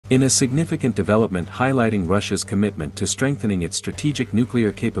In a significant development highlighting Russia's commitment to strengthening its strategic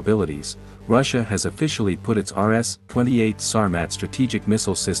nuclear capabilities, Russia has officially put its RS-28 Sarmat strategic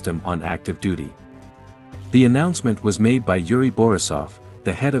missile system on active duty. The announcement was made by Yuri Borisov,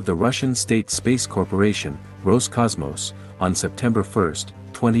 the head of the Russian State Space Corporation, Roscosmos, on September 1,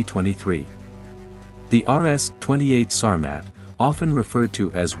 2023. The RS-28 Sarmat, often referred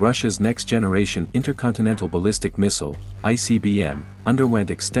to as Russia's next-generation intercontinental ballistic missile, ICBM,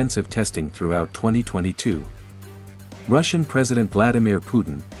 underwent extensive testing throughout 2022. Russian President Vladimir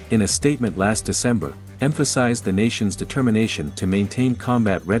Putin, in a statement last December, emphasized the nation's determination to maintain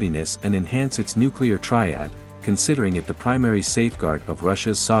combat readiness and enhance its nuclear triad, considering it the primary safeguard of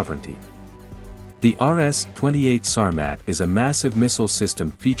Russia's sovereignty. The RS-28 Sarmat is a massive missile system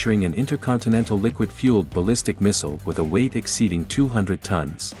featuring an intercontinental liquid-fueled ballistic missile with a weight exceeding 200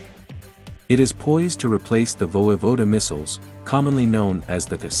 tons. It is poised to replace the Voyevoda missiles, commonly known as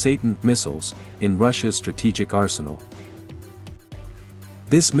the Satan missiles, in Russia's strategic arsenal.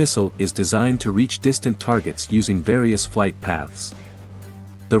 This missile is designed to reach distant targets using various flight paths.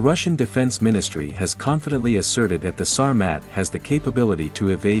 The Russian Defense Ministry has confidently asserted that the Sarmat has the capability to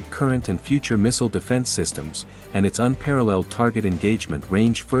evade current and future missile defense systems, and its unparalleled target engagement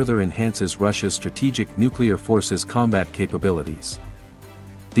range further enhances Russia's strategic nuclear forces combat capabilities.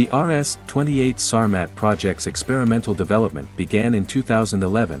 The RS-28 Sarmat project's experimental development began in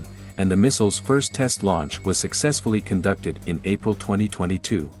 2011, and the missile's first test launch was successfully conducted in April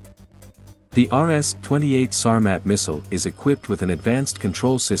 2022. The RS-28 Sarmat missile is equipped with an advanced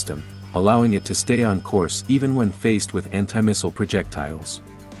control system, allowing it to stay on course even when faced with anti-missile projectiles.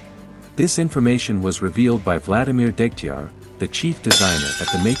 This information was revealed by Vladimir Degtyaryar, the chief designer at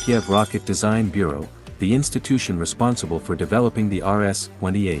the Makeyev Rocket Design Bureau, the institution responsible for developing the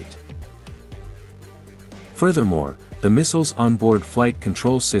RS-28. Furthermore, the missile's onboard flight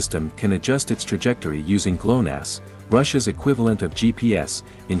control system can adjust its trajectory using GLONASS, Russia's equivalent of GPS,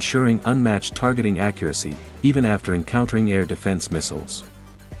 ensuring unmatched targeting accuracy, even after encountering air defense missiles.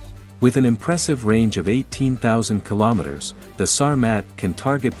 With an impressive range of 18,000 kilometers, the Sarmat can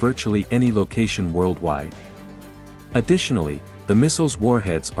target virtually any location worldwide. Additionally, the missile's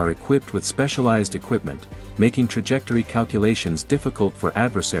warheads are equipped with specialized equipment, making trajectory calculations difficult for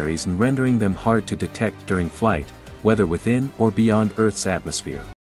adversaries and rendering them hard to detect during flight, whether within or beyond Earth's atmosphere.